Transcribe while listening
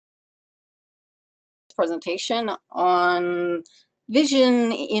presentation on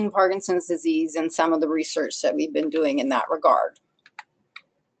vision in Parkinson's disease and some of the research that we've been doing in that regard.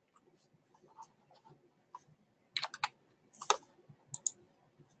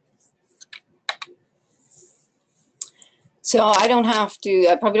 So I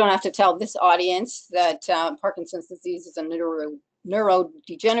probably don't have to tell this audience that Parkinson's disease is a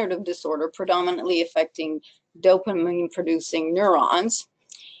neurodegenerative disorder predominantly affecting dopamine-producing neurons.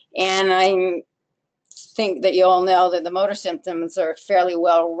 And I think that you all know that the motor symptoms are fairly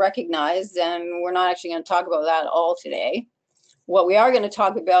well recognized, and we're not actually going to talk about that all today. What we are going to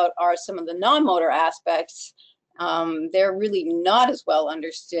talk about are some of the non-motor aspects. They're really not as well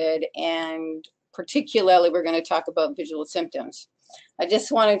understood, and particularly we're going to talk about visual symptoms. I just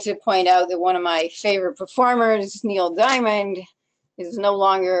wanted to point out that one of my favorite performers, Neil Diamond, is no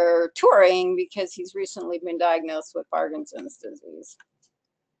longer touring because he's recently been diagnosed with Parkinson's disease.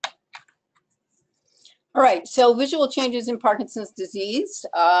 All right, so visual changes in Parkinson's disease.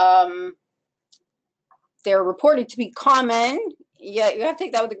 They're reported to be common, yet you have to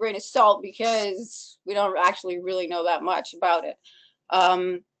take that with a grain of salt because we don't actually really know that much about it.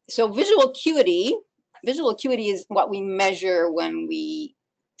 So visual acuity is what we measure when we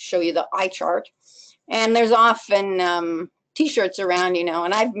show you the eye chart. And there's often t-shirts around, you know,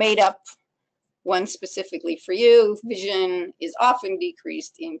 and I've made up one specifically for you. Vision is often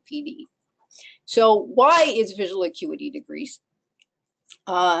decreased in PD. So why is visual acuity decreased?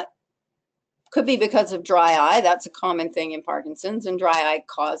 Could be because of dry eye. That's a common thing in Parkinson's, and dry eye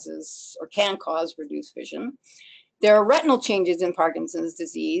causes or can cause reduced vision. There are retinal changes in Parkinson's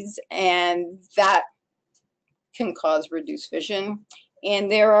disease, and that can cause reduced vision.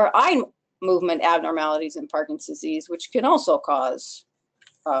 And there are eye movement abnormalities in Parkinson's disease, which can also cause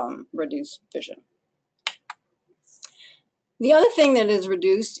reduced vision. The other thing that is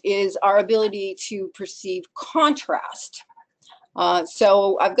reduced is our ability to perceive contrast.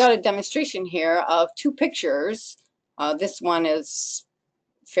 So I've got a demonstration here of two pictures. This one is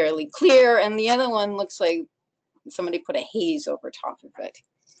fairly clear, and the other one looks like somebody put a haze over top of it.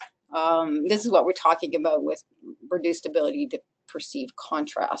 This is what we're talking about with reduced ability to perceive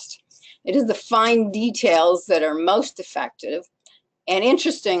contrast. It is the fine details that are most effective, and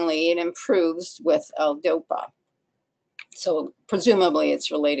interestingly, it improves with L-DOPA. So presumably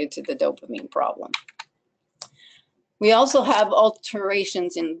it's related to the dopamine problem. We also have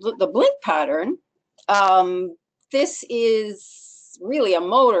alterations in the blink pattern. This is really a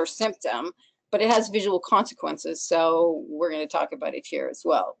motor symptom, but it has visual consequences, so we're going to talk about it here as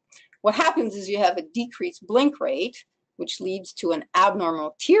well. What happens is you have a decreased blink rate, which leads to an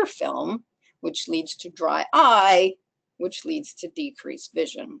abnormal tear film, which leads to dry eye, which leads to decreased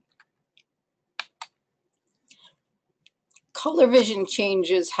vision. Color vision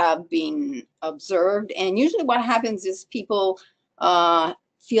changes have been observed, and usually what happens is people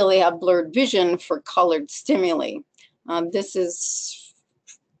feel they have blurred vision for colored stimuli. This is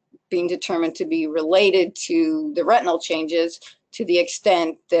being determined to be related to the retinal changes to the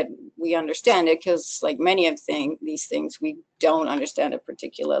extent that we understand it, because like many of these things, we don't understand it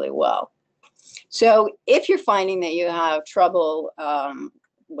particularly well. So if you're finding that you have trouble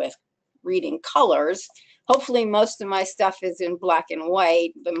with reading colors, hopefully most of my stuff is in black and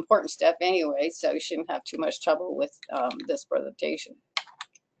white, the important stuff anyway, so you shouldn't have too much trouble with this presentation.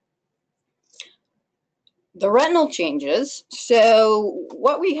 The retinal changes. So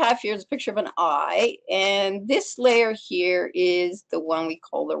what we have here is a picture of an eye, and this layer here is the one we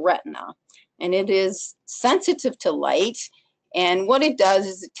call the retina, and it is sensitive to light, and what it does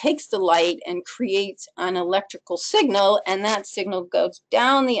is it takes the light and creates an electrical signal, and that signal goes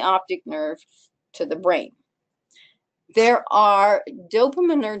down the optic nerve to the brain. There are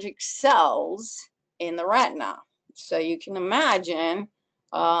dopaminergic cells in the retina, so you can imagine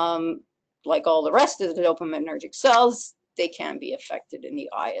like all the rest of the dopaminergic cells, they can be affected in the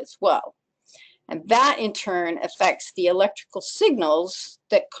eye as well. And that in turn affects the electrical signals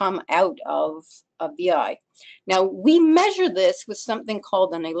that come out of the eye. Now we measure this with something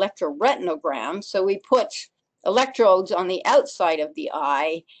called an electroretinogram. So we put electrodes on the outside of the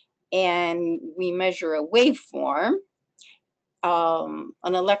eye and we measure a waveform, an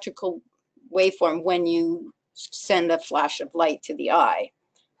electrical waveform when you send a flash of light to the eye.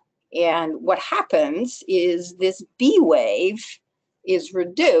 And what happens is this B wave is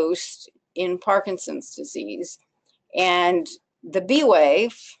reduced in Parkinson's disease. And the B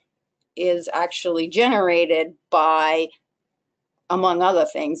wave is actually generated by, among other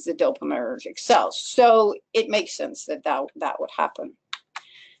things, the dopaminergic cells. So it makes sense that that would happen.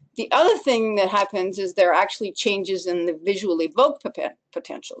 The other thing that happens is there are actually changes in the visually evoked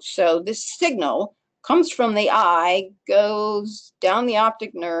potential. So this signal comes from the eye, goes down the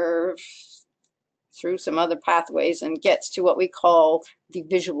optic nerve through some other pathways and gets to what we call the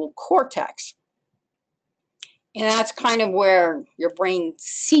visual cortex. And that's kind of where your brain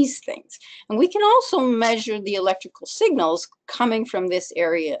sees things. And we can also measure the electrical signals coming from this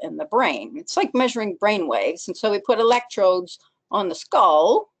area in the brain. It's like measuring brain waves. And so we put electrodes on the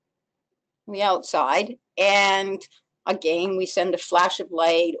skull, on the outside, and again, we send a flash of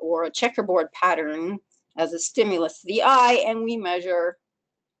light or a checkerboard pattern as a stimulus to the eye, and we measure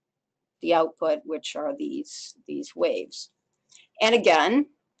the output, which are these waves. And again,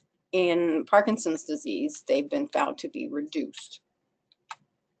 in Parkinson's disease, they've been found to be reduced.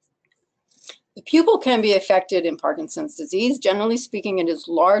 The pupil can be affected in Parkinson's disease. Generally speaking, it is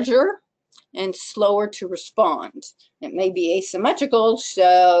larger and slower to respond. It may be asymmetrical,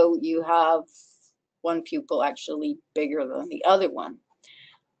 so you have one pupil actually bigger than the other one.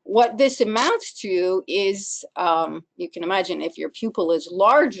 What this amounts to is, you can imagine if your pupil is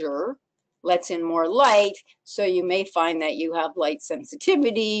larger, lets in more light, so you may find that you have light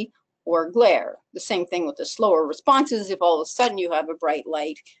sensitivity or glare. The same thing with the slower responses. If all of a sudden you have a bright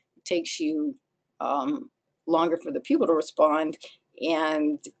light, it takes you longer for the pupil to respond,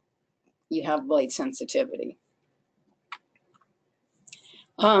 and you have light sensitivity.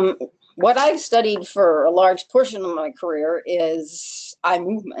 What I've studied for a large portion of my career is eye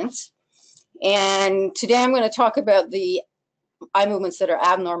movements. And today I'm going to talk about the eye movements that are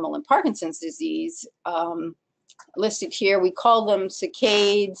abnormal in Parkinson's disease. Listed here, we call them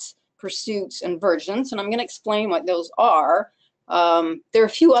saccades, pursuits, and vergence, and I'm going to explain what those are. There are a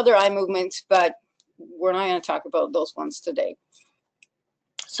few other eye movements, but we're not going to talk about those ones today.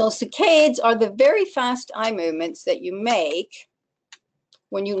 So saccades are the very fast eye movements that you make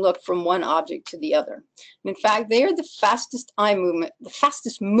when you look from one object to the other. And in fact, they are the fastest eye movement, the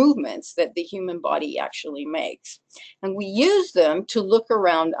fastest movements that the human body actually makes. And we use them to look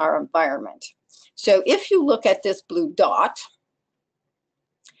around our environment. So if you look at this blue dot,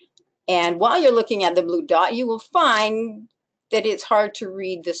 and while you're looking at the blue dot, you will find that it's hard to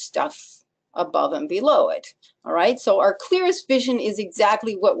read the stuff above and below it. All right, so our clearest vision is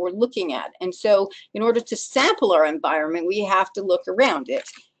exactly what we're looking at. And so in order to sample our environment, we have to look around it.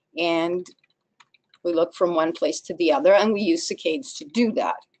 And we look from one place to the other, and we use saccades to do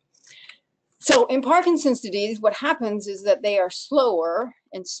that. So in Parkinson's disease, what happens is that they are slower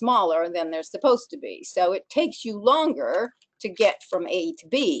and smaller than they're supposed to be. So it takes you longer to get from A to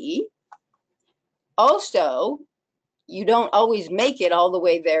B. Also, you don't always make it all the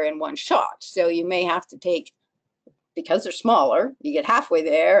way there in one shot. So you may have to take, because they're smaller, you get halfway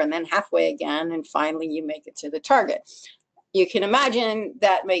there and then halfway again, and finally you make it to the target. You can imagine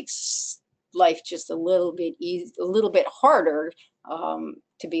that makes life just a little bit easy, a little bit harder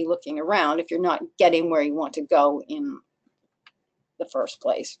to be looking around if you're not getting where you want to go in the first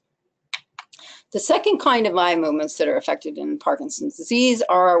place. The second kind of eye movements that are affected in Parkinson's disease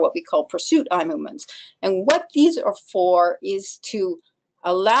are what we call pursuit eye movements. And what these are for is to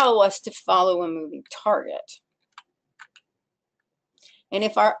allow us to follow a moving target. And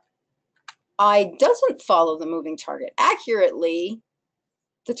if our eye doesn't follow the moving target accurately,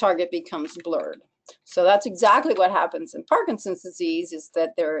 the target becomes blurred. So that's exactly what happens in Parkinson's disease, is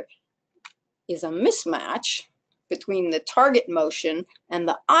that there is a mismatch between the target motion and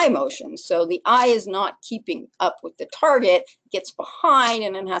the eye motion. So the eye is not keeping up with the target, gets behind,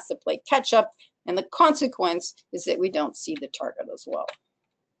 and then has to play catch up. And the consequence is that we don't see the target as well.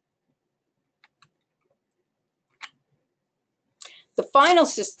 The final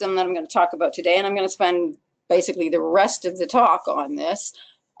system that I'm going to talk about today, and I'm going to spend basically the rest of the talk on this,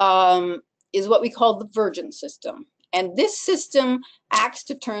 is what we call the vergence system. And this system acts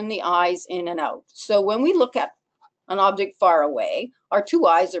to turn the eyes in and out. So when we look at an object far away, our two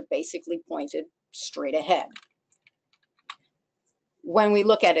eyes are basically pointed straight ahead. When we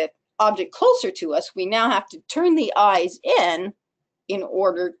look at an object closer to us, we now have to turn the eyes in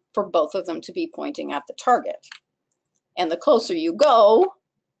order for both of them to be pointing at the target. And the closer you go,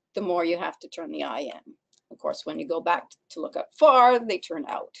 the more you have to turn the eye in. Of course, when you go back to look up far, they turn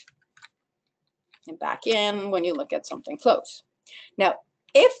out. And back in when you look at something close. Now,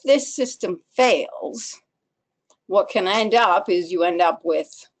 if this system fails, what can end up is you end up with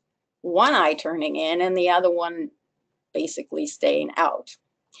one eye turning in and the other one basically staying out.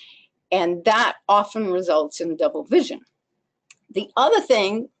 And that often results in double vision. The other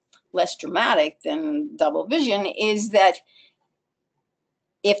thing, less dramatic than double vision, is that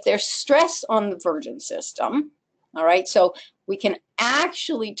if there's stress on the vergence system, all right, so we can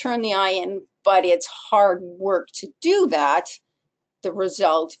actually turn the eye in, but it's hard work to do that, the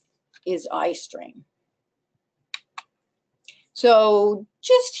result is eye strain. So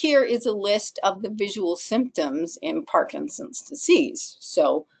just here is a list of the visual symptoms in Parkinson's disease.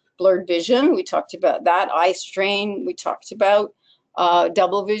 So blurred vision, we talked about that. Eye strain, we talked about.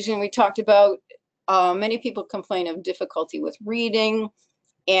 Double vision, we talked about. Many people complain of difficulty with reading,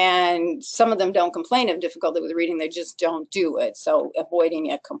 and some of them don't complain of difficulty with reading, they just don't do it, so avoiding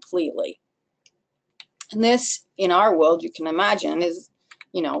it completely. And this, in our world, you can imagine, is,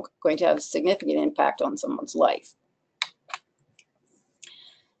 you know, going to have a significant impact on someone's life.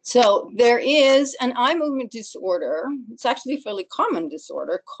 So there is an eye movement disorder. It's actually a fairly common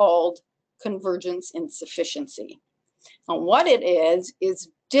disorder called convergence insufficiency. And what it is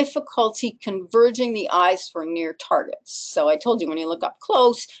difficulty converging the eyes for near targets. So I told you, when you look up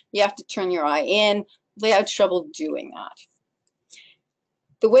close, you have to turn your eye in. They have trouble doing that.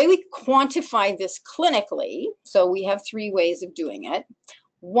 The way we quantify this clinically, so we have 3 ways of doing it.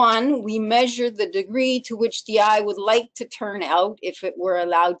 1, we measure the degree to which the eye would like to turn out if it were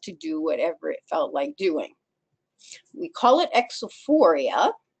allowed to do whatever it felt like doing. We call it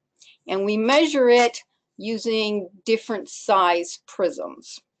exophoria, and we measure it using different size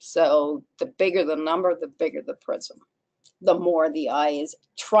prisms. So the bigger the number, the bigger the prism, the more the eye is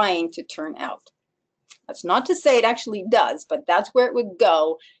trying to turn out. That's not to say it actually does, but that's where it would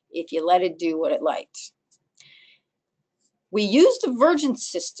go if you let it do what it liked. We use the divergence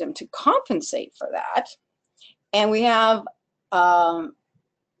system to compensate for that, and we have a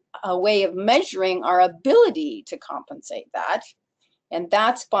way of measuring our ability to compensate that. And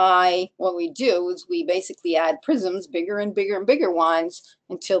that's by, what we do is we basically add prisms, bigger and bigger and bigger ones,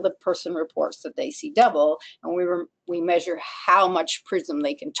 until the person reports that they see double. And we measure how much prism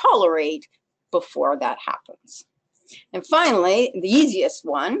they can tolerate before that happens. And finally, the easiest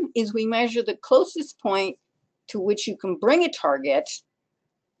one is we measure the closest point to which you can bring a target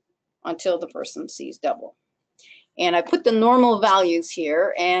until the person sees double. And I put the normal values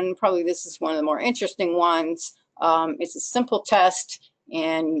here, and probably this is one of the more interesting ones. It's a simple test,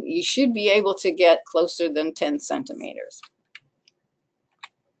 and you should be able to get closer than 10 centimeters.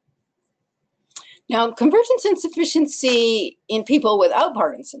 Now, convergence insufficiency in people without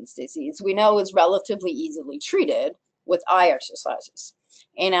Parkinson's disease, we know is relatively easily treated with eye exercises.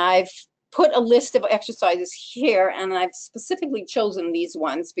 And I've put a list of exercises here, and I've specifically chosen these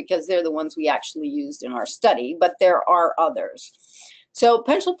ones because they're the ones we actually used in our study, but there are others. So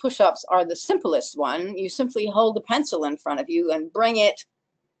pencil push-ups are the simplest one. You simply hold the pencil in front of you and bring it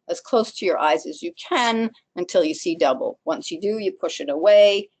as close to your eyes as you can until you see double. Once you do, you push it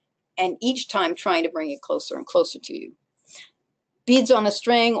away, and each time trying to bring it closer and closer to you. Beads on a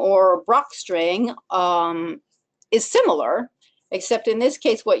string or Brock string is similar, except in this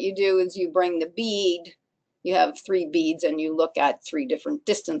case what you do is you bring the bead, you have 3 beads, and you look at 3 different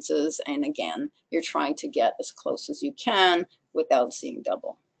distances, and again, you're trying to get as close as you can without seeing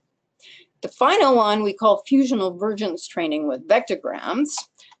double. The final one we call fusional vergence training with vectograms.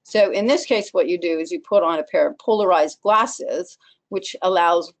 So in this case, what you do is you put on a pair of polarized glasses, which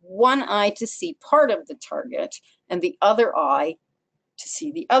allows one eye to see part of the target and the other eye to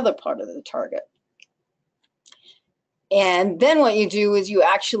see the other part of the target. And then what you do is you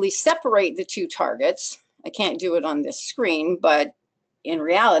actually separate the 2 targets. I can't do it on this screen, but in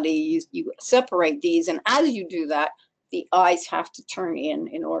reality, you separate these, and as you do that, the eyes have to turn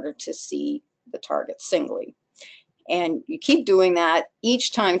in order to see the target singly. And you keep doing that,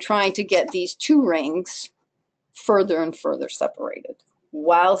 each time trying to get these 2 rings further and further separated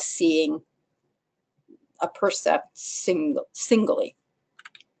while seeing a percept singly.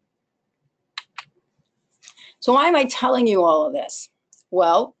 So why am I telling you all of this?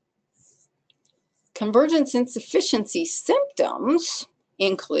 Well, convergence insufficiency symptoms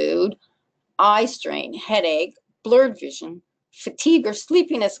include eye strain, headache, blurred vision, fatigue or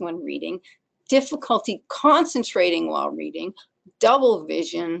sleepiness when reading, difficulty concentrating while reading, double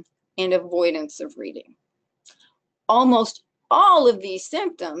vision, and avoidance of reading. Almost all of these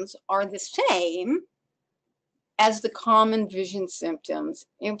symptoms are the same as the common vision symptoms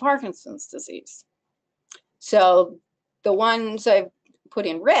in Parkinson's disease. So the ones I've put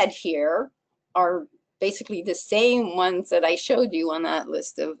in red here are basically the same ones that I showed you on that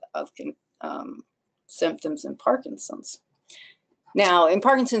list of symptoms in Parkinson's. Now, in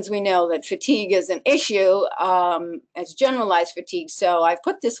Parkinson's, we know that fatigue is an issue. It's generalized fatigue. So I've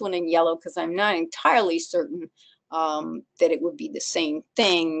put this one in yellow because I'm not entirely certain that it would be the same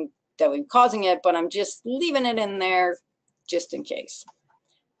thing that would be causing it, but I'm just leaving it in there just in case.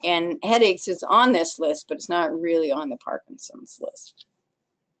 And headaches is on this list, but it's not really on the Parkinson's list.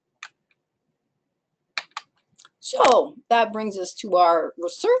 So that brings us to our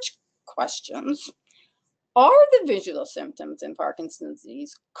research questions. Are the visual symptoms in Parkinson's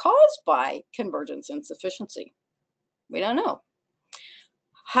disease caused by convergence insufficiency? We don't know.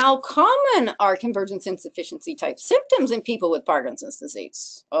 How common are convergence insufficiency type symptoms in people with Parkinson's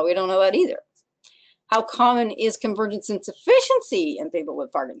disease? Well, we don't know that either. How common is convergence insufficiency in people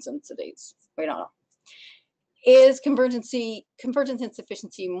with Parkinson's disease? We don't know. Is convergence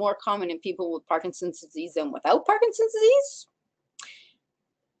insufficiency more common in people with Parkinson's disease than without Parkinson's disease?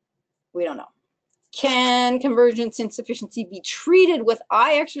 We don't know. Can convergence insufficiency be treated with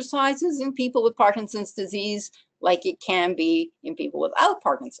eye exercises in people with Parkinson's disease like it can be in people without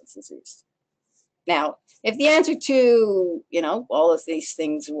Parkinson's disease? Now, if the answer to, all of these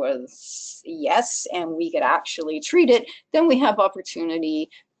things was yes, and we could actually treat it, then we have opportunity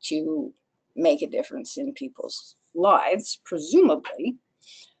to make a difference in people's lives, presumably.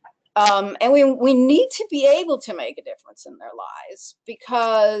 And we need to be able to make a difference in their lives,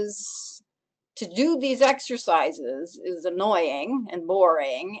 because to do these exercises is annoying and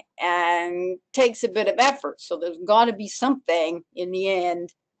boring and takes a bit of effort. So there's got to be something in the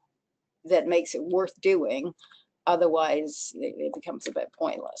end that makes it worth doing. Otherwise, it becomes a bit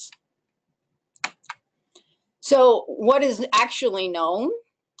pointless. So what is actually known?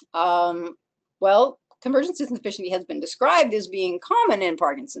 Well, convergence insufficiency has been described as being common in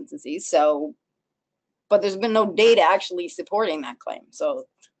Parkinson's disease, but there's been no data actually supporting that claim. So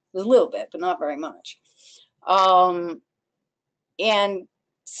there's a little bit, but not very much. And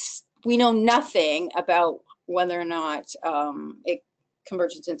we know nothing about whether or not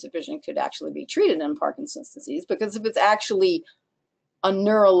convergence insufficiency could actually be treated in Parkinson's disease, because if it's actually a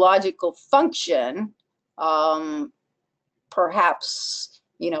neurological function, perhaps,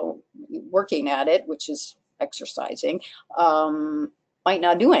 working at it, which is exercising, might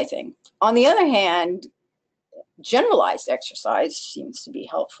not do anything. On the other hand, generalized exercise seems to be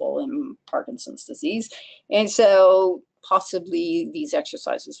helpful in Parkinson's disease, and so possibly these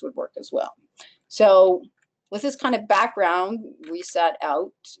exercises would work as well. So with this kind of background, we set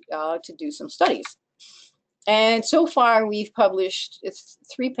out to do some studies. And so far, we've published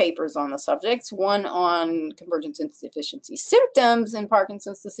 3 papers on the subject, one on convergence insufficiency symptoms in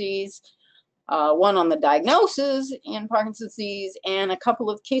Parkinson's disease, one on the diagnosis in Parkinson's disease, and a couple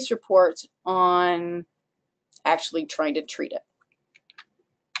of case reports on actually trying to treat it.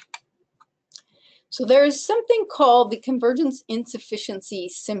 So there's something called the Convergence Insufficiency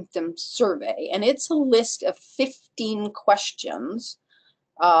Symptom Survey, and it's a list of 15 questions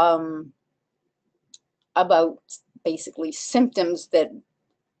about basically symptoms that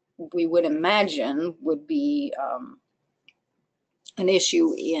we would imagine would be an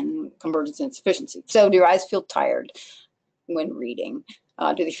issue in convergence insufficiency. So do your eyes feel tired when reading?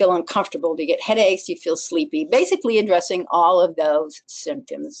 Do they feel uncomfortable? Do you get headaches? Do you feel sleepy? Basically addressing all of those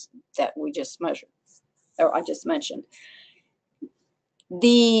symptoms that we just measured, or I just mentioned.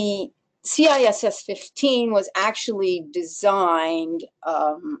 The CISS 15 was actually designed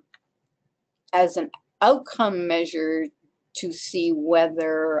as an outcome measure to see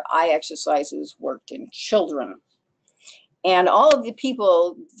whether eye exercises worked in children. And all of the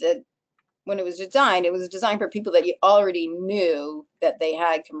people that, when it was designed for people that you already knew that they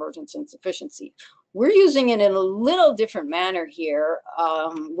had convergence insufficiency. We're using it in a little different manner here.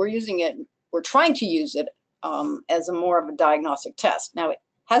 We're trying to use it as a more of a diagnostic test. Now, it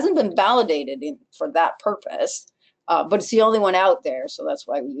hasn't been validated for that purpose, but it's the only one out there, so that's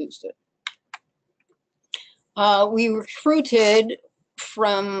why we used it. We recruited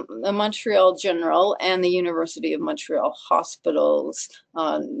from the Montreal General and the University of Montreal Hospitals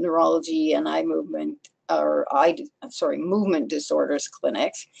neurology and movement disorders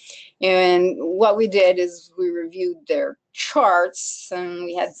clinics. And what we did is we reviewed their charts, and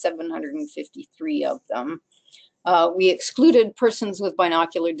we had 753 of them. We excluded persons with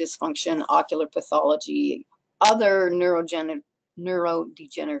binocular dysfunction, ocular pathology, other neurodegenerative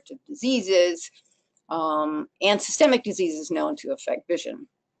diseases, and systemic diseases known to affect vision.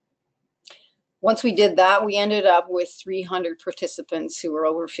 Once we did that, we ended up with 300 participants who were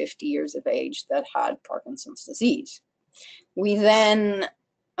over 50 years of age that had Parkinson's disease. We then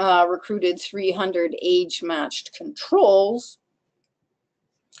recruited 300 age-matched controls,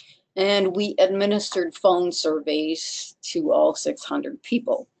 and we administered phone surveys to all 600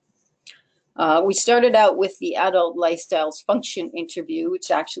 people. We started out with the Adult Lifestyles Function Interview,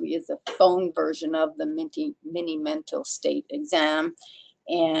 which actually is a phone version of the mini mental state exam,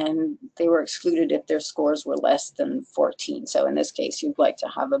 and they were excluded if their scores were less than 14. So in this case, you'd like to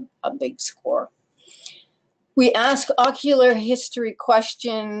have a big score. We ask ocular history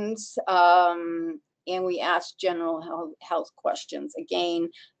questions, and we ask general health questions. Again,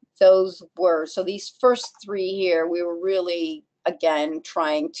 those were, so these first three here, we were really, again,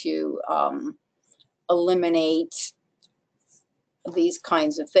 trying to eliminate these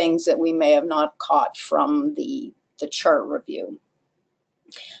kinds of things that we may have not caught from the chart review.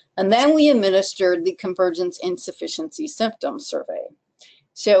 And then we administered the Convergence Insufficiency Symptom Survey.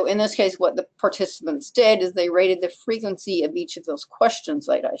 So in this case, what the participants did is they rated the frequency of each of those questions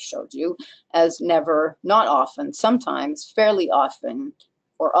like I showed you as never, not often, sometimes, fairly often,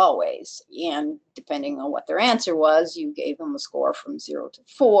 or always. And depending on what their answer was, you gave them a score from 0 to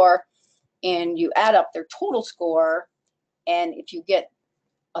 4, and you add up their total score. And if you get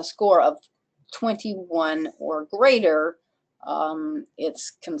a score of 21 or greater,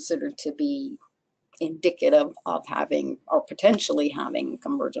 it's considered to be indicative of having or potentially having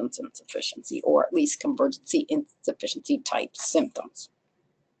convergence insufficiency, or at least convergence insufficiency type symptoms.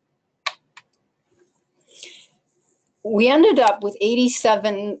 We ended up with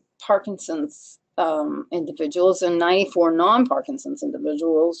 87 Parkinson's individuals and 94 non-Parkinson's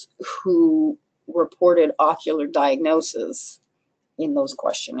individuals who reported ocular diagnosis in those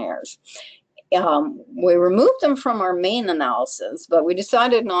questionnaires. We removed them from our main analysis, but we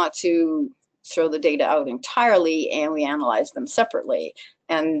decided not to throw the data out entirely, and we analyzed them separately.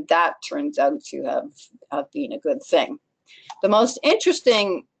 And that turns out to have been a good thing. The most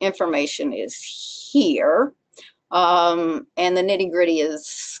interesting information is here, and the nitty-gritty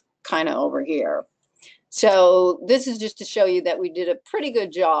is kind of over here. So this is just to show you that we did a pretty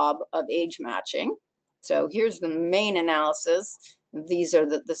good job of age matching. So here's the main analysis. These are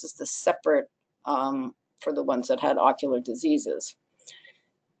this is the separate for the ones that had ocular diseases.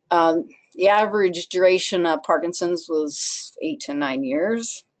 The average duration of Parkinson's was 8 to 9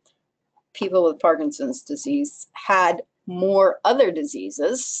 years. People with Parkinson's disease had more other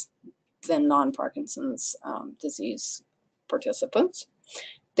diseases than non-Parkinson's disease participants.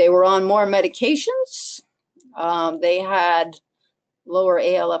 They were on more medications. They had lower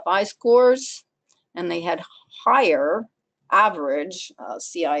ALFI scores, and they had higher average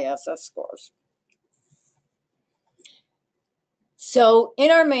CISS scores. So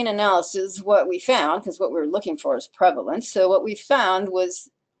in our main analysis, what we found, because what we were looking for is prevalence, so what we found was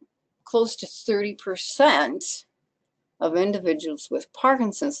close to 30% of individuals with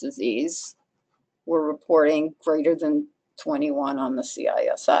Parkinson's disease were reporting greater than 21 on the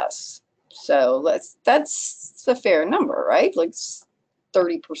CISS. So that's a fair number, right? Like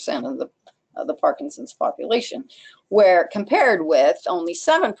 30% of the Parkinson's population, where compared with only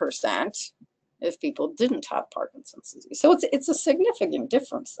 7% if people didn't have Parkinson's disease. So it's a significant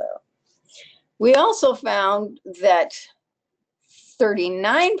difference there. We also found that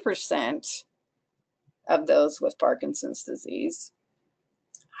 39% of those with Parkinson's disease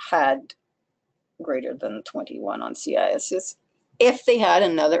had greater than 21 on CISS if they had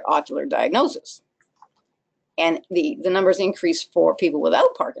another ocular diagnosis. And the numbers increased for people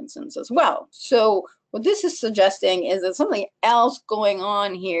without Parkinson's as well. So what this is suggesting is that something else going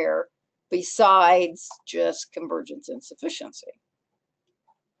on here besides just convergence insufficiency.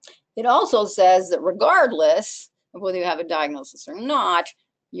 It also says that regardless of whether you have a diagnosis or not,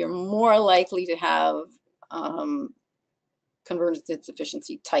 you're more likely to have convergence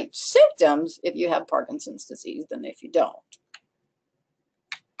insufficiency type symptoms if you have Parkinson's disease than if you don't.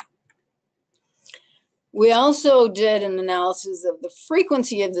 We also did an analysis of the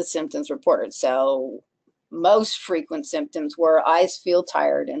frequency of the symptoms reported. So most frequent symptoms were eyes feel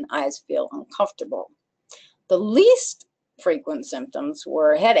tired and eyes feel uncomfortable. The least frequent symptoms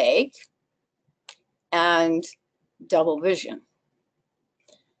were headache and double vision.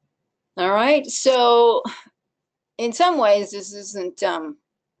 All right, so in some ways this isn't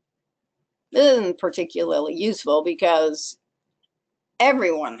particularly useful because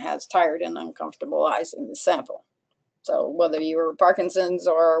everyone has tired and uncomfortable eyes in the sample. So whether you were Parkinson's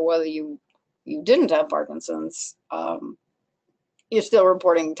or whether you didn't have Parkinson's, you're still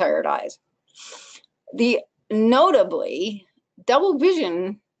reporting tired eyes. Notably, double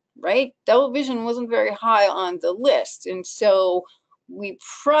vision, right? Double vision wasn't very high on the list. And so we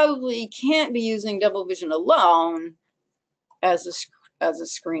probably can't be using double vision alone as a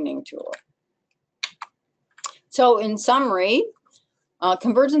screening tool. So in summary,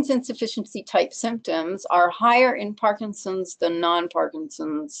 convergence insufficiency type symptoms are higher in Parkinson's than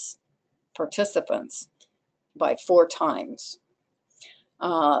non-Parkinson's participants by 4 times.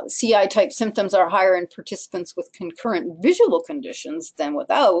 CI type symptoms are higher in participants with concurrent visual conditions than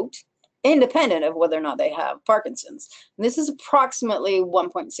without, independent of whether or not they have Parkinson's. And this is approximately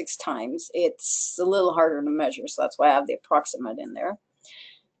 1.6 times. It's a little harder to measure, so that's why I have the approximate in there.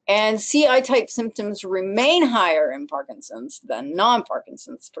 And CI type symptoms remain higher in Parkinson's than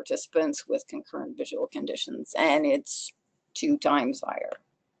non-Parkinson's participants with concurrent visual conditions, and it's 2 times higher.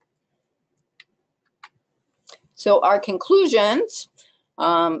 So our conclusions,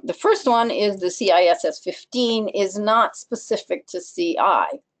 the first one is the CISS-15 is not specific to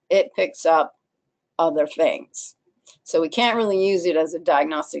CI. It picks up other things. So we can't really use it as a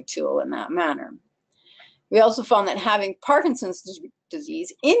diagnostic tool in that manner. We also found that having Parkinson's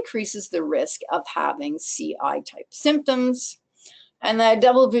disease increases the risk of having CI type symptoms, and that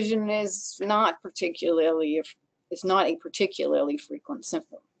double vision is not a particularly frequent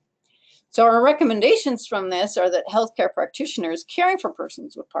symptom. So our recommendations from this are that healthcare practitioners caring for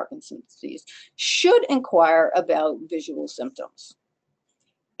persons with Parkinson's disease should inquire about visual symptoms.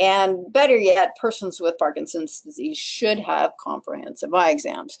 And better yet, persons with Parkinson's disease should have comprehensive eye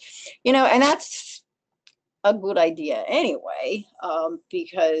exams. You know, and that's a good idea anyway,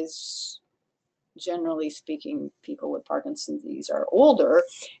 because generally speaking, people with Parkinson's disease are older,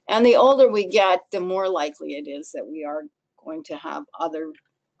 and the older we get, the more likely it is that we are going to have other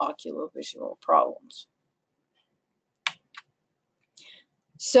oculovisual problems.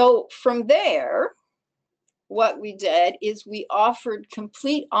 So from there, what we did is we offered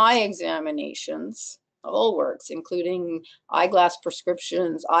complete eye examinations of all works, including eyeglass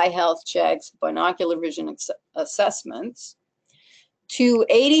prescriptions, eye health checks, binocular vision assessments, to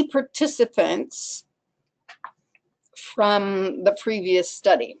 80 participants from the previous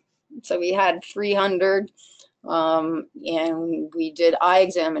study. So we had 300, and we did eye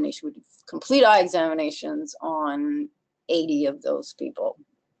examination. We did complete eye examinations on 80 of those people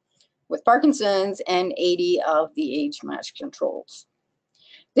with Parkinson's and 80 of the age-matched controls.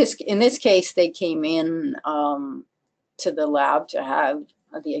 In this case, they came in to the lab to have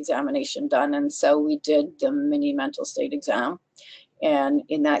the examination done, and so we did the mini mental state exam. And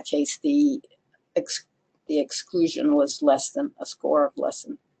in that case, the exclusion was less than a score of less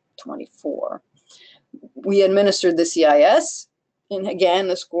than 24. We administered the CIS, and again,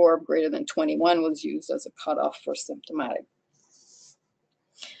 the score of greater than 21 was used as a cutoff for symptomatic.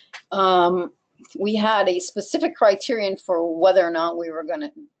 We had a specific criterion for whether or not we were going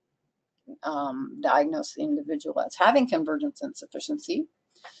to diagnose the individual as having convergence insufficiency.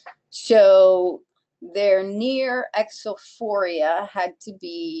 So their near exophoria had to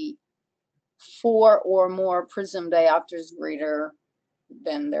be 4 or more prism diopters greater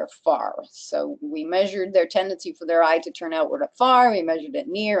than their far. So we measured their tendency for their eye to turn outward at far, we measured it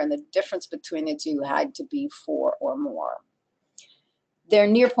near, and the difference between the two had to be 4 or more. Their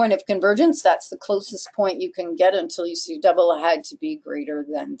near point of convergence, that's the closest point you can get until you see double, had to be greater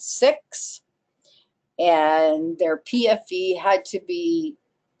than 6. And their PFE had to be,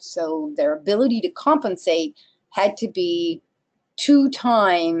 so their ability to compensate had to be 2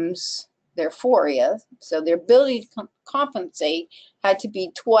 times their phoria. So their ability to compensate had to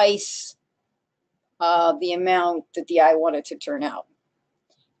be twice the amount that the eye wanted to turn out,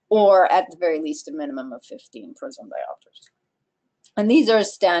 or at the very least a minimum of 15 prism diopters. And these are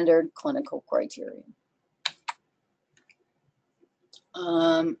standard clinical criteria.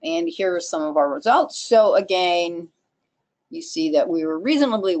 And here are some of our results. So again, you see that we were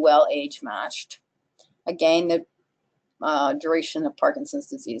reasonably well age matched. Again, the duration of Parkinson's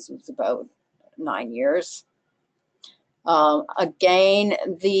disease was about 9 years. Again,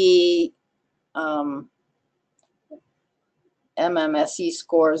 the MMSE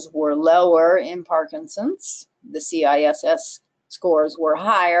scores were lower in Parkinson's. The CISS scores were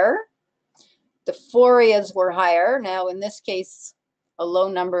higher. The phorias were higher. Now, in this case, a low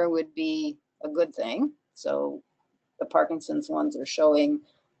number would be a good thing. So the Parkinson's ones are showing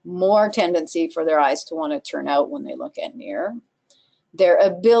more tendency for their eyes to want to turn out when they look at near. Their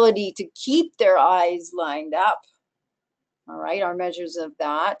ability to keep their eyes lined up, all right, our measures of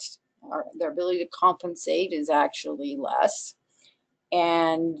that, their ability to compensate is actually less.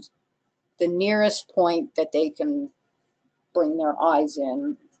 And the nearest point that they can bring their eyes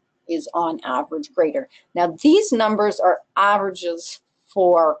in is on average greater. Now, these numbers are averages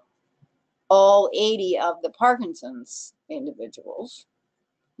for all 80 of the Parkinson's individuals.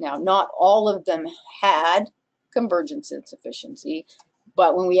 Now, not all of them had convergence insufficiency,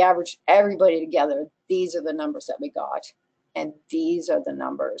 but when we averaged everybody together, these are the numbers that we got, and these are the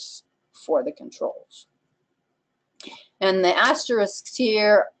numbers for the controls. And the asterisks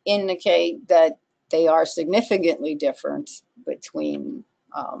here indicate that they are significantly different between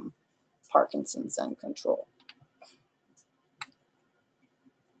Parkinson's and control.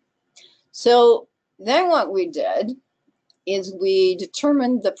 So then what we did is we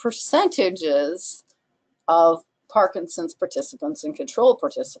determined the percentages of Parkinson's participants and control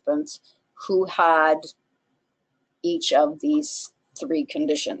participants who had each of these three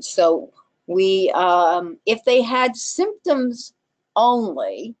conditions. So we, if they had symptoms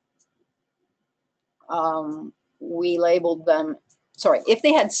only, we labeled them, sorry, if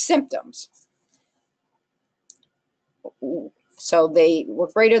they had symptoms, so they were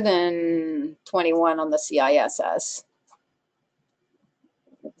greater than 21 on the CISS,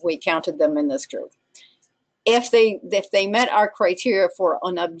 we counted them in this group. If they met our criteria for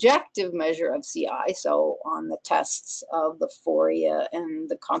an objective measure of CI, so on the tests of the FORIA and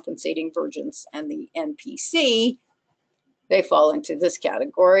the compensating vergence and the NPC, they fall into this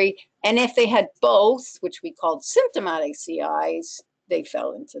category. And if they had both, which we called symptomatic CIs, they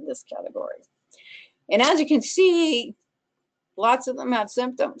fell into this category. And as you can see, lots of them have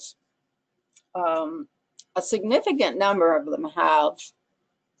symptoms. A significant number of them have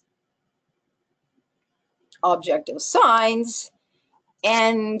objective signs,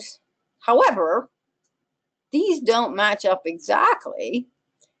 and however, these don't match up exactly,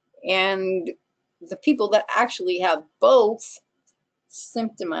 and the people that actually have both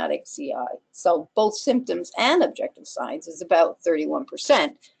symptomatic CI, so both symptoms and objective signs, is about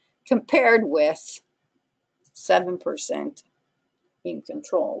 31%, compared with 7% in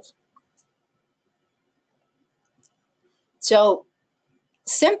controls. So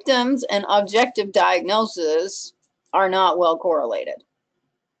symptoms and objective diagnosis are not well correlated,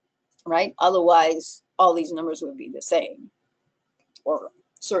 right? Otherwise, all these numbers would be the same, or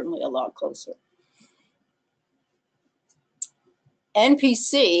certainly a lot closer.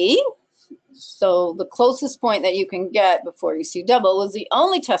 NPC, so the closest point that you can get before you see double, was the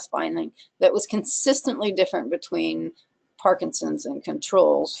only test finding that was consistently different between Parkinson's and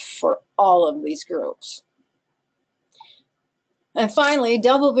controls for all of these groups. And finally,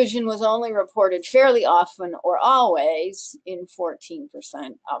 double vision was only reported fairly often or always in 14%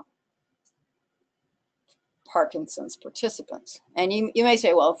 of Parkinson's participants. And you may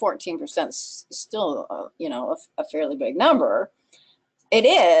say, well, 14% is still, you know, a fairly big number. It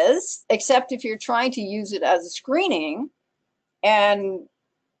is, except if you're trying to use it as a screening and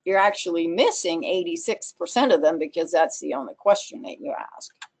you're actually missing 86% of them because that's the only question that you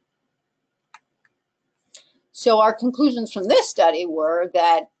ask. So our conclusions from this study were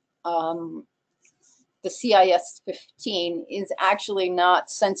that the CIS-15 is actually not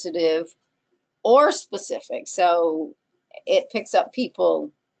sensitive or specific. So it picks up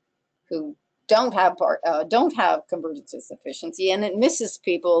people who don't have convergence insufficiency, and it misses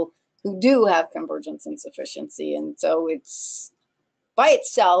people who do have convergence insufficiency. And so it's, by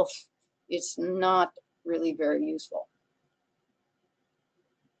itself, it's not really very useful.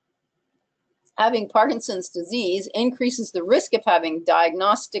 Having Parkinson's disease increases the risk of having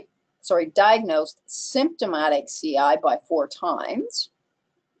diagnosed symptomatic CI by 4 times.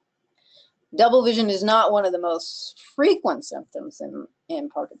 Double vision is not one of the most frequent symptoms in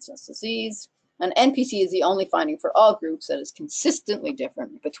Parkinson's disease. And NPC is the only finding for all groups that is consistently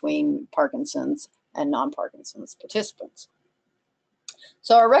different between Parkinson's and non-Parkinson's participants.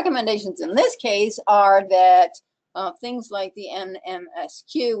 So our recommendations in this case are that things like the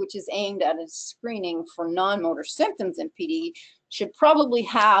NMSQ, which is aimed at a screening for non-motor symptoms in PD, should probably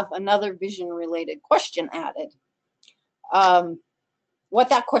have another vision-related question added. What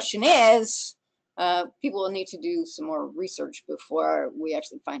that question is, people will need to do some more research before we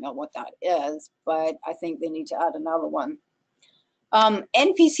actually find out what that is, but I think they need to add another one.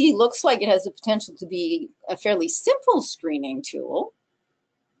 NPC looks like it has the potential to be a fairly simple screening tool.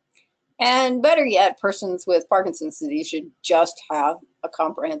 And better yet, persons with Parkinson's disease should just have a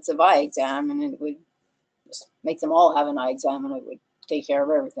comprehensive eye exam, and it would just make them all have an eye exam, and it would take care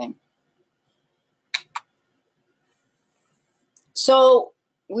of everything. So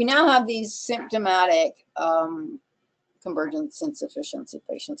we now have these symptomatic convergence insufficiency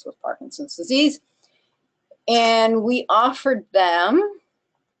patients with Parkinson's disease, and we offered them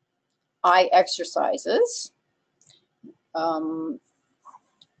eye exercises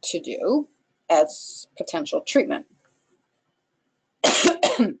to do as potential treatment.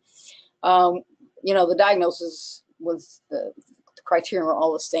 You know, the diagnosis was, the criteria were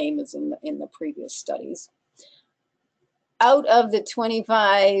all the same as in the previous studies. Out of the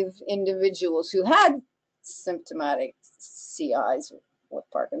 25 individuals who had symptomatic CIs with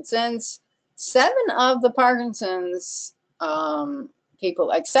Parkinson's, 7 of the Parkinson's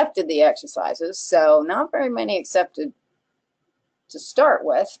people accepted the exercises, so not very many accepted to start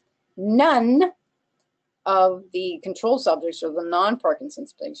with. None of the control subjects or the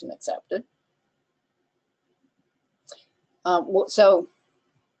non-Parkinson's patient accepted. So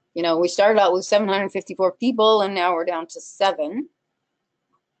You know, we started out with 754 people, and now we're down to 7.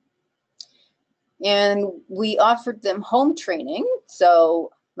 And we offered them home training.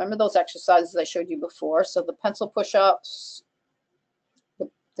 So remember those exercises I showed you before? So the pencil push-ups,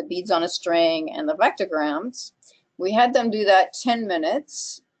 the beads on a string, and the vectograms. We had them do that 10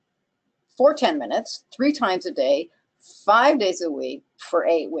 minutes, for 10 minutes, 3 times a day, 5 days a week for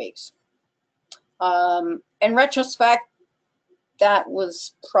 8 weeks. In retrospect, that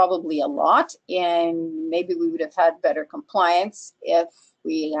was probably a lot, and maybe we would have had better compliance if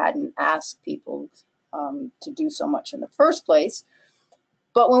we hadn't asked people to do so much in the first place.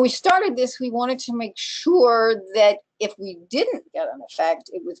 But when we started this, we wanted to make sure that if we didn't get an effect,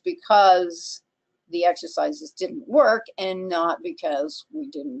 it was because the exercises didn't work and not because we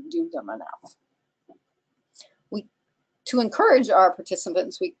didn't do them enough. To encourage our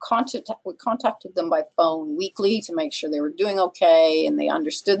participants, we contacted them by phone weekly to make sure they were doing okay and they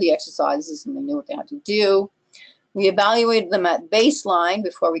understood the exercises and they knew what they had to do. We evaluated them at baseline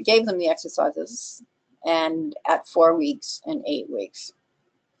before we gave them the exercises, and at 4 weeks and 8 weeks.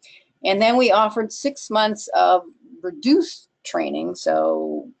 And then we offered 6 months of reduced training,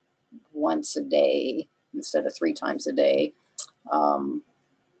 so once a day instead of 3 times a day,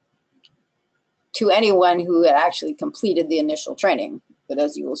 to anyone who had actually completed the initial training. But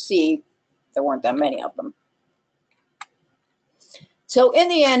as you will see, there weren't that many of them. So in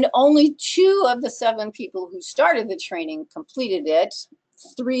the end, only 2 of the 7 people who started the training completed it.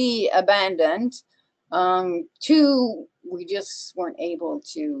 3 abandoned. 2 we just weren't able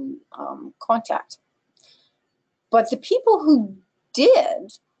to contact. But the people who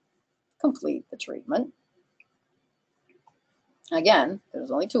did complete the treatment, again,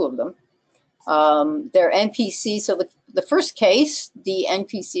 there's only 2 of them, their NPC, so the first case, the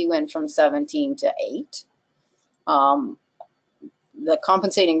NPC went from 17 to 8. The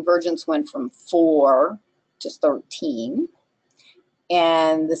compensating vergence went from 4 to 13.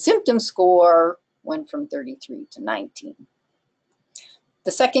 And the symptom score went from 33 to 19.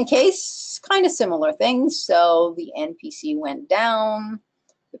 The second case, kind of similar things. So the NPC went down,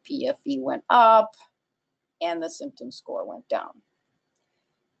 the PFE went up, and the symptom score went down.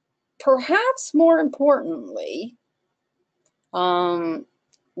 Perhaps more importantly,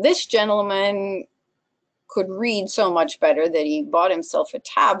 this gentleman could read so much better that he bought himself a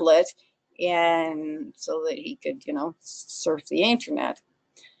tablet, and so that he could, you know, surf the internet.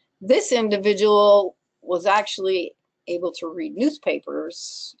 This individual was actually able to read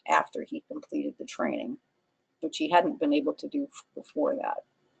newspapers after he completed the training, which he hadn't been able to do before that.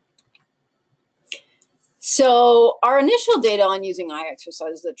 So our initial data on using eye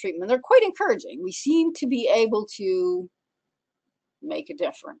exercise as a treatment, they're quite encouraging. We seem to be able to make a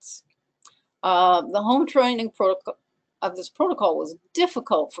difference. The home training protocol of this protocol was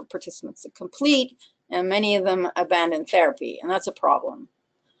difficult for participants to complete, and many of them abandoned therapy, and that's a problem.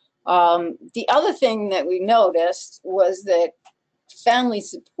 The other thing that we noticed was that family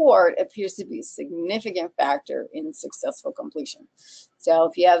support appears to be a significant factor in successful completion. So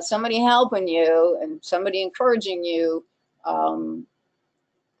if you have somebody helping you and somebody encouraging you,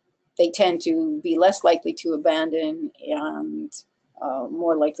 they tend to be less likely to abandon and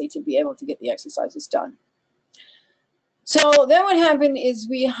more likely to be able to get the exercises done. So then what happened is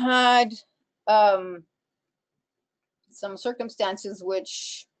we had some circumstances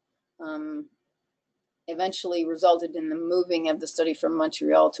which eventually resulted in the moving of the study from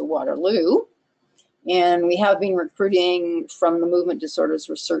Montreal to Waterloo. And we have been recruiting from the Movement Disorders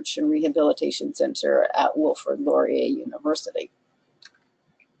Research and Rehabilitation Center at Wilfrid Laurier University.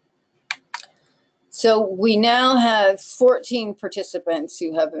 So we now have 14 participants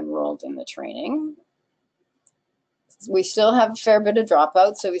who have enrolled in the training. We still have a fair bit of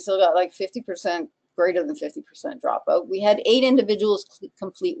dropout, so we still got like 50%, greater than 50% dropout. We had 8 individuals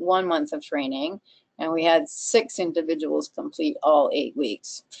complete 1 month of training, and we had 6 individuals complete all 8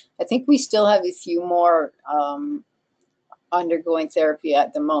 weeks. I think we still have a few more undergoing therapy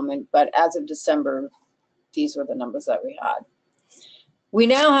at the moment, but as of December, these were the numbers that we had. We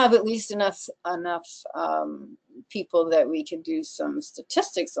now have at least enough people that we can do some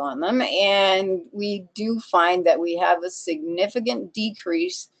statistics on them, and we do find that we have a significant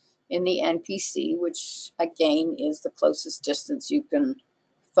decrease in the NPC, which again is the closest distance you can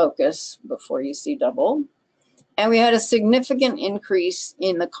focus before you see double. And we had a significant increase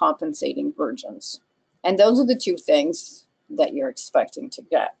in the compensating vergence. And those are the 2 things that you're expecting to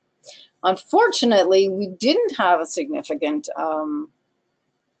get. Unfortunately, we didn't have a significant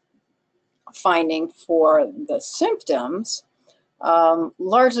finding for the symptoms,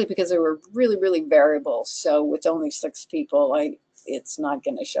 largely because they were really, really variable. So with only 6 people, it's not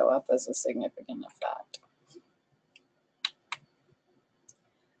going to show up as a significant effect.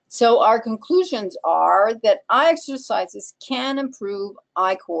 So our conclusions are that eye exercises can improve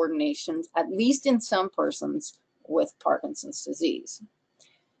eye coordination, at least in some persons with Parkinson's disease.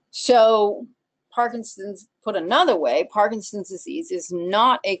 So Parkinson's, put another way, Parkinson's disease is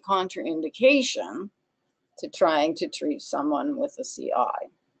not a contraindication to trying to treat someone with a CI.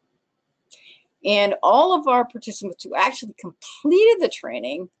 And all of our participants who actually completed the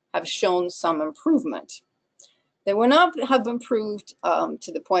training have shown some improvement. They will not have improved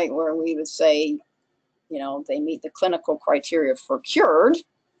to the point where we would say, you know, they meet the clinical criteria for cured,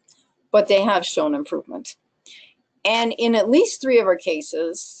 but they have shown improvement. And in at least 3 of our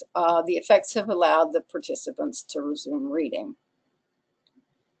cases, the effects have allowed the participants to resume reading.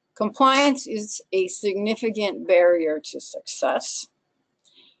 Compliance is a significant barrier to success,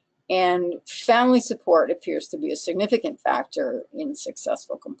 and family support appears to be a significant factor in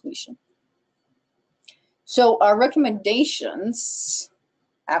successful completion. So our recommendations,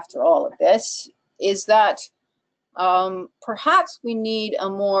 after all of this, is that perhaps we need a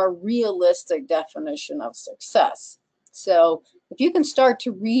more realistic definition of success. So if you can start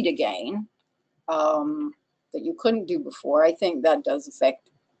to read again that you couldn't do before, I think that does affect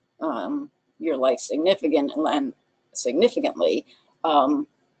your life significantly.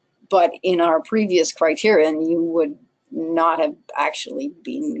 But in our previous criterion, you would not have actually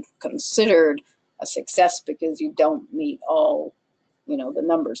been considered a success because you don't meet all, you know, the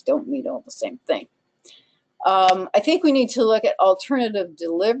numbers don't meet all the same thing. I think we need to look at alternative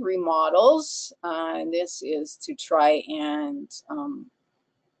delivery models, and this is to try and,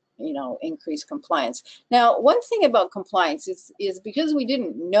 you know, increase compliance. Now, one thing about compliance is because we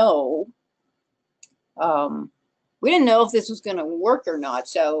didn't know, if this was going to work or not,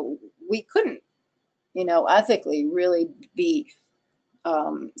 so we couldn't, you know, ethically really be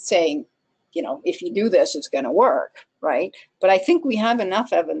saying, you know, if you do this, it's going to work, right? But I think we have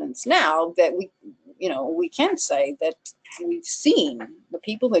enough evidence now that we, you know, we can say that we've seen the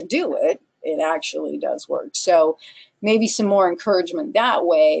people that do it, it actually does work. So maybe some more encouragement that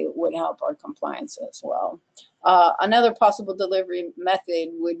way would help our compliance as well. Another possible delivery method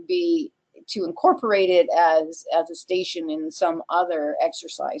would be to incorporate it as a station in some other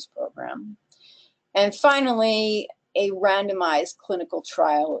exercise program. And finally, a randomized clinical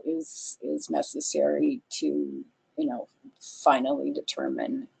trial is necessary to, you know, finally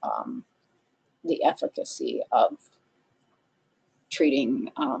determine the efficacy of treating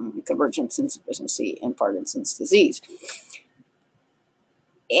convergence insufficiency in Parkinson's disease.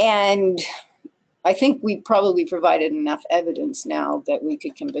 And I think we probably provided enough evidence now that we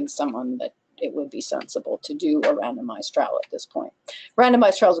could convince someone that it would be sensible to do a randomized trial at this point.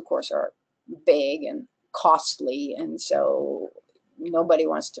 Randomized trials, of course, are big and costly, and so nobody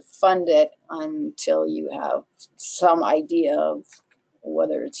wants to fund it until you have some idea of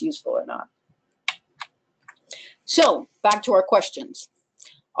whether it's useful or not. So back to our questions.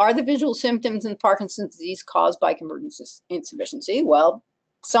 Are the visual symptoms in Parkinson's disease caused by convergence insufficiency? Well,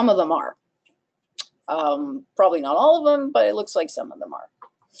 some of them are. Probably not all of them, but it looks like some of them are.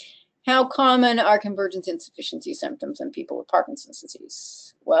 How common are convergence insufficiency symptoms in people with Parkinson's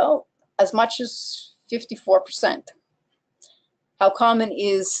disease? Well, as much as 54%. How common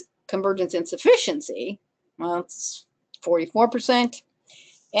is convergence insufficiency? Well, it's 44%.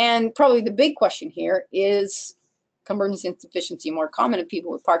 And probably the big question here is convergence insufficiency more common in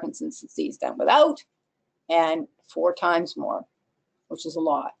people with Parkinson's disease than without, and 4 times more, which is a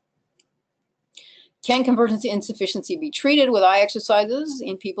lot. Can convergence insufficiency be treated with eye exercises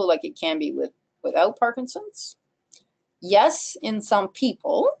in people like it can be without Parkinson's? Yes, in some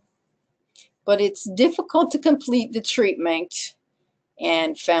people, but it's difficult to complete the treatment,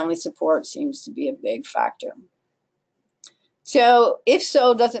 and family support seems to be a big factor. So if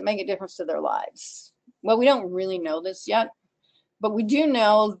so, does it make a difference to their lives? Well, we don't really know this yet, but we do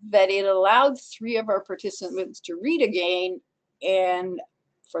know that it allowed 3 of our participants to read again, and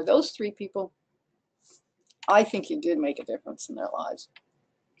for those 3 people, I think it did make a difference in their lives.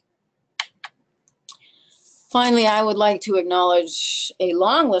 Finally, I would like to acknowledge a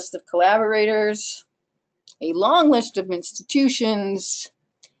long list of collaborators, a long list of institutions,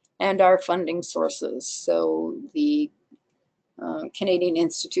 and our funding sources. So the Canadian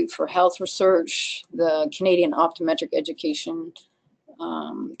Institute for Health Research, the Canadian Optometric Education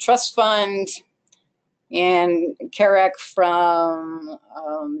Trust Fund, and CAREC from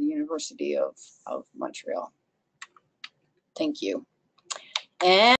the University of Montreal. Thank you. And